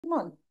Come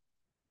on.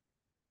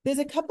 There's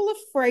a couple of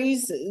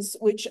phrases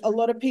which a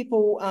lot of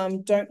people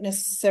don't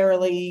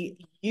necessarily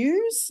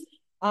use.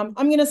 I'm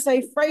going to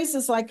say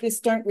phrases like this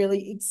don't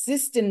really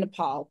exist in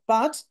Nepal,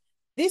 but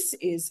this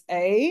is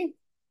a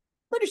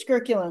British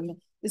curriculum.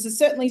 This is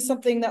certainly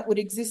something that would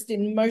exist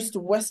in most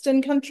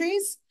Western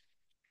countries.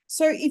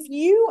 So if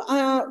you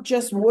are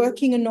just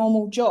working a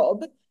normal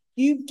job,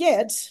 you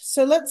get,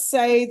 so let's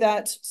say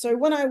that, so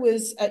when I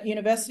was at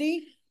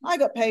university, I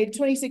got paid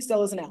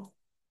 $26 an hour.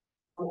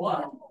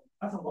 What?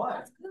 That's a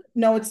lot.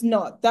 No, it's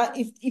not. That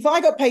if I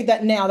got paid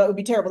that now, that would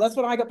be terrible. That's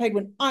what I got paid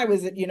when I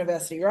was at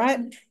university, right?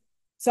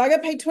 So I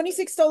got paid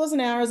 $26 an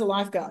hour as a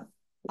lifeguard.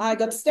 I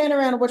got to stand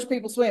around and watch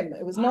people swim.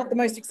 It was not the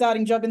most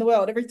exciting job in the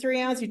world. Every 3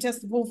 hours, you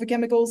test the pool for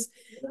chemicals,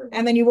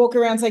 and then you walk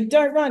around saying,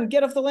 "Don't run,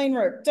 get off the lane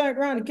rope. Don't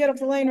run, get off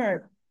the lane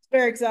rope." It's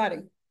very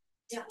exciting.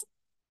 Yeah.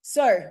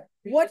 So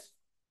what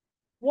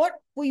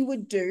we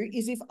would do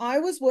is if I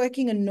was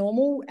working a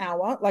normal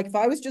hour, like if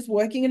I was just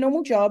working a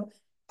normal job,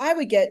 I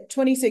would get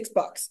 26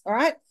 bucks. All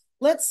right.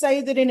 Let's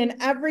say that in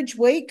an average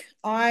week,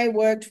 I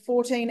worked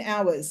 14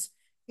 hours.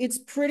 It's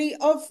pretty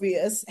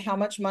obvious how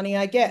much money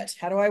I get.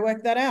 How do I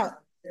work that out?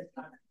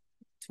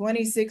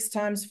 26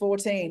 times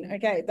 14.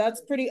 Okay,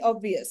 that's pretty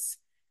obvious.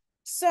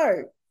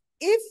 So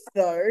if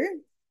though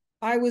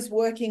I was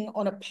working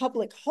on a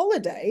public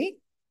holiday,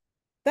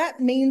 that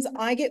means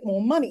I get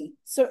more money.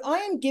 So I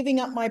am giving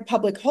up my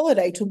public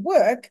holiday to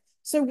work.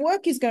 So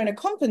work is going to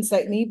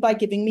compensate me by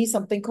giving me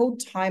something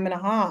called time and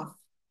a half.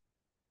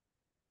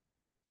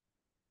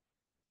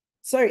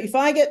 So if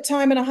I get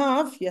time and a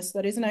half, yes,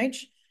 that is an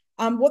H.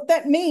 What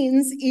that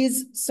means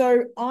is,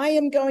 so I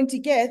am going to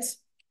get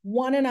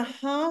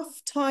 1.5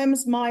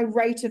 times my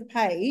rate of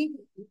pay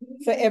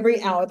for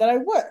every hour that I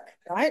work,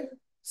 right?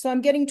 So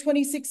I'm getting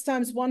 26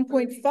 times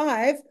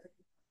 1.5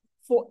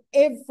 for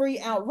every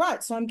hour,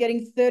 right? So I'm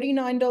getting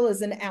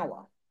 $39 an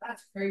hour.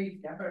 That's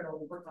crazy. I better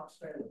go work in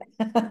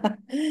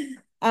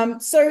Australia.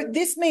 So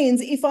this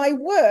means if I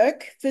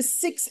work for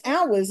 6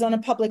 hours on a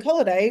public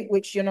holiday,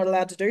 which you're not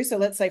allowed to do, so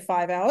let's say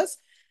 5 hours,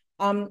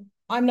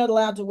 I'm not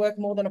allowed to work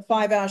more than a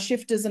 5-hour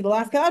shift as a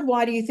lifeguard.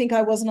 Why do you think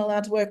I wasn't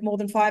allowed to work more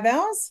than 5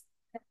 hours?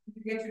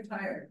 You get you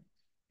tired.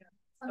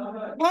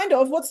 Kind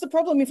of. What's the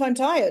problem if I'm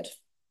tired?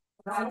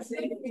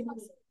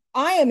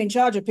 I am in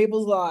charge of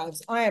people's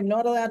lives. I am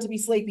not allowed to be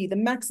sleepy. The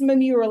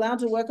maximum you were allowed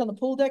to work on the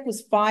pool deck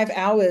was 5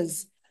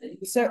 hours.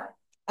 So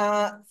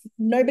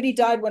nobody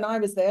died when I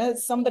was there.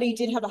 Somebody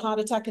did have a heart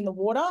attack in the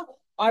water.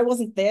 I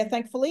wasn't there,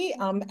 thankfully.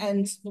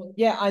 And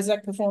yeah,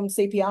 Isaac performed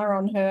CPR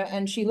on her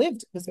and she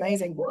lived. It was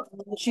amazing.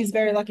 She's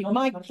very lucky.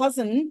 My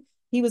cousin,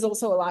 he was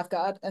also a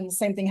lifeguard and the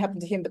same thing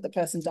happened to him, but the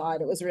person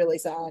died. It was really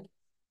sad.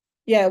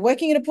 Yeah,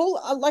 working in a pool,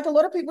 like a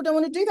lot of people don't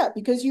want to do that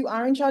because you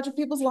are in charge of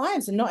people's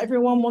lives and not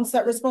everyone wants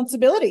that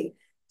responsibility.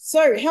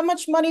 So how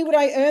much money would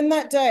I earn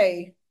that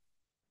day?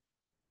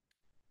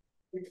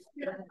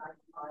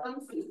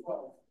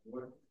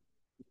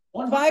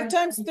 5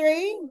 times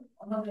 3?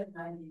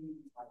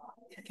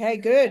 Okay,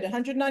 good.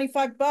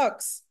 195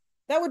 bucks.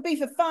 That would be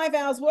for 5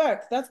 hours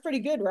work. That's pretty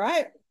good,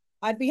 right?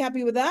 I'd be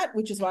happy with that,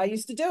 which is why I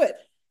used to do it.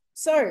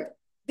 So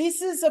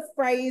this is a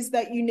phrase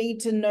that you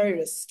need to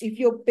notice. If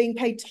you're being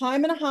paid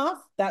time and a half,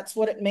 that's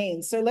what it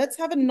means. So let's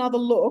have another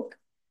look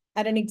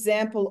at an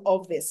example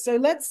of this. So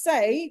let's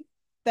say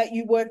that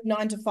you work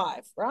 9 to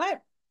 5, right?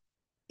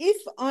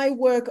 If I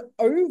work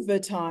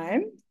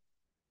overtime,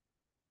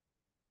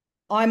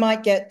 I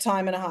might get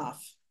time and a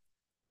half.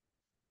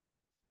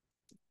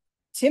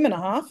 Tim and a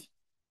half.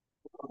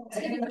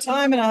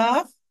 Time and a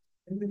half.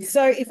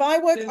 So if I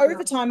work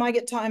overtime, I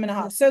get time and a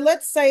half. So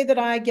let's say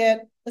I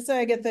get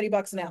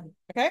 $30 an hour.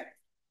 Okay.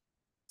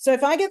 So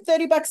if I get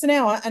 $30 an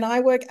hour and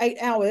I work 8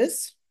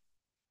 hours,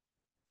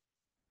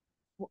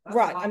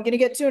 right, I'm going to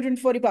get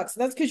 240 bucks.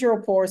 That's because you're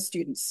a poor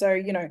student.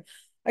 So,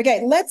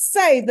 okay, let's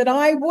say that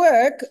I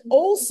work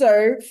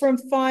also from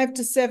 5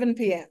 to 7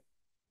 p.m.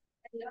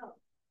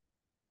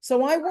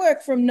 So I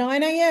work from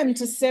 9 a.m.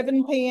 to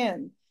 7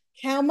 p.m.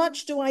 How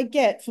much do I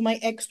get for my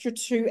extra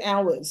 2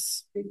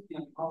 hours?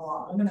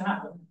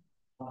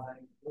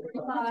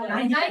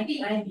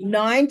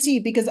 90,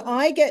 because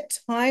I get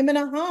time and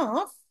a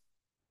half,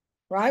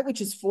 right,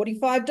 which is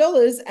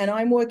 $45, and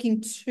I'm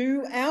working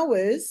 2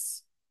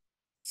 hours.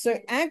 So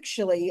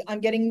actually, I'm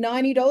getting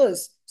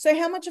 $90. So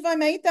how much have I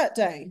made that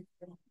day?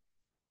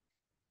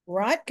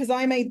 Right, because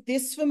I made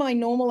this for my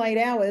normal 8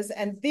 hours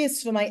and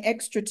this for my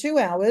extra 2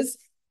 hours.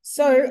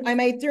 So I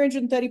made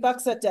 330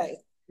 bucks that day.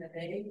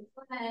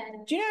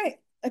 Do you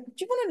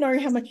want to know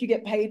how much you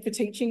get paid for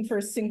teaching for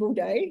a single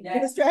day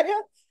in Australia?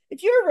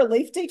 If you're a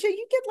relief teacher,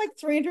 you get like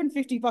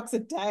 350 bucks a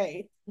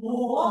day.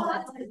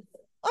 What? I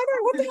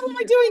know, what the hell am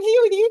I doing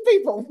here with you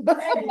people?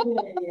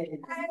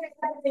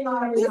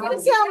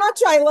 This is how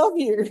much I love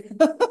you.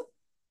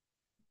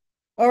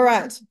 All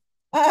right.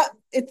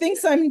 It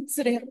thinks I'm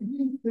sitting.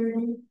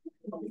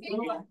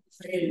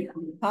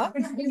 Huh?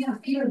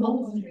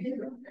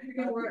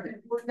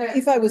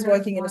 If I was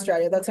working in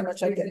Australia, that's how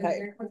much I get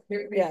paid.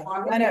 Yeah,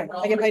 I know.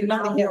 I get paid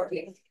nothing here.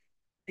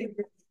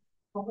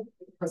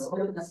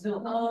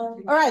 All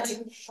right.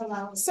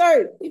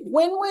 So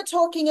when we're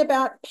talking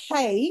about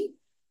pay,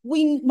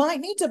 we might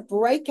need to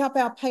break up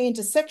our pay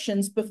into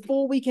sections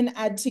before we can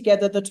add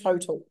together the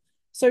total.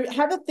 So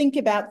have a think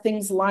about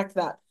things like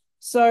that.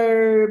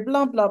 So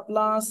blah, blah,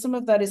 blah. Some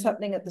of that is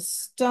happening at the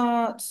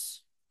start.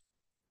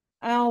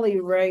 Hourly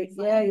rate.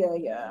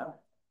 Yeah.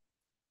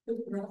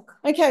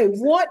 Okay,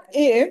 what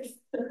if,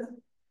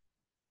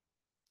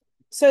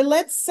 so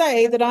let's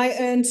say that I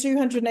earn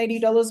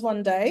 $280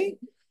 one day,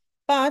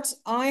 but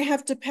I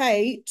have to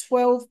pay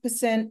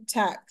 12%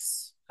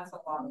 tax. That's a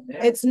lot.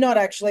 It's not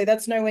actually,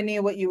 that's nowhere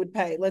near what you would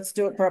pay. Let's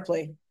do it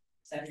properly.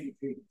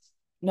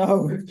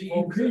 No.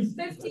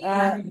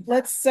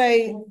 Let's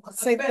say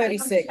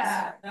 36.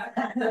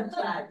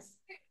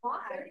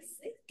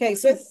 Okay,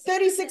 so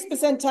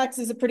 36% tax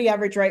is a pretty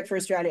average rate for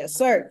Australia.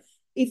 So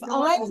if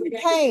I'm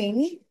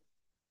paying,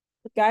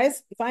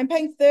 guys, if I'm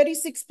paying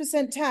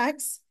 36%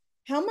 tax,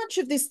 how much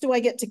of this do I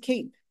get to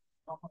keep?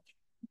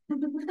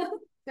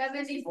 74%.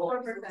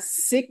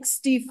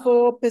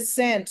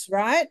 64%,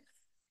 right?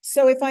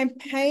 So if I'm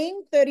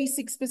paying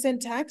 36%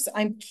 tax,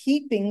 I'm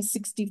keeping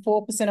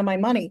 64% of my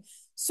money.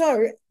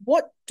 So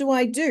what do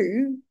I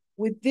do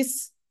with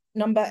this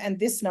number and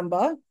this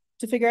number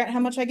to figure out how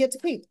much I get to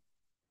keep?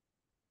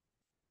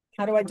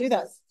 How do I do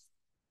that?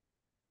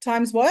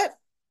 Times what?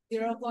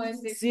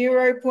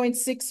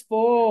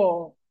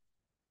 0.64.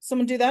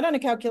 Someone do that on a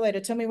calculator.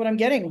 Tell me what I'm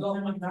getting.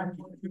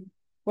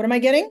 What am I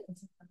getting?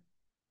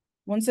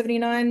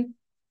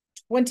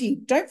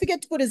 179.20. Don't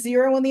forget to put a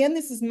 0 on the end.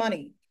 This is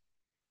money.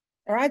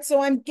 All right,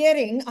 so I'm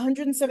getting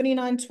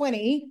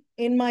 179.20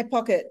 in my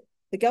pocket.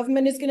 The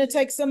government is going to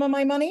take some of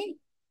my money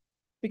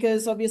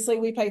because obviously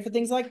we pay for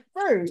things like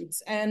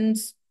roads and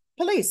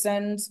police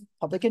and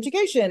public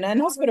education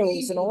and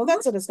hospitals and all of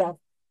that sort of stuff.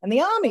 And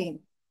the army,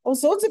 all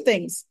sorts of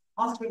things.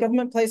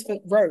 Government pays for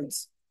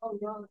roads.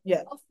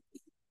 Yeah.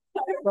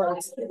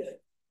 Roads.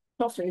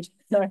 Not food.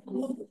 No.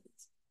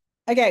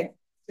 Okay.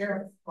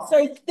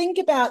 So think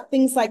about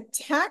things like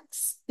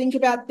tax. Think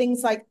about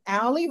things like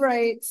hourly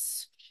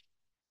rates.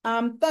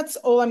 That's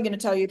all I'm going to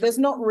tell you. There's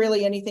not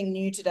really anything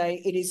new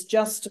today. It is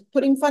just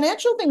putting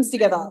financial things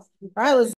together. All right, let's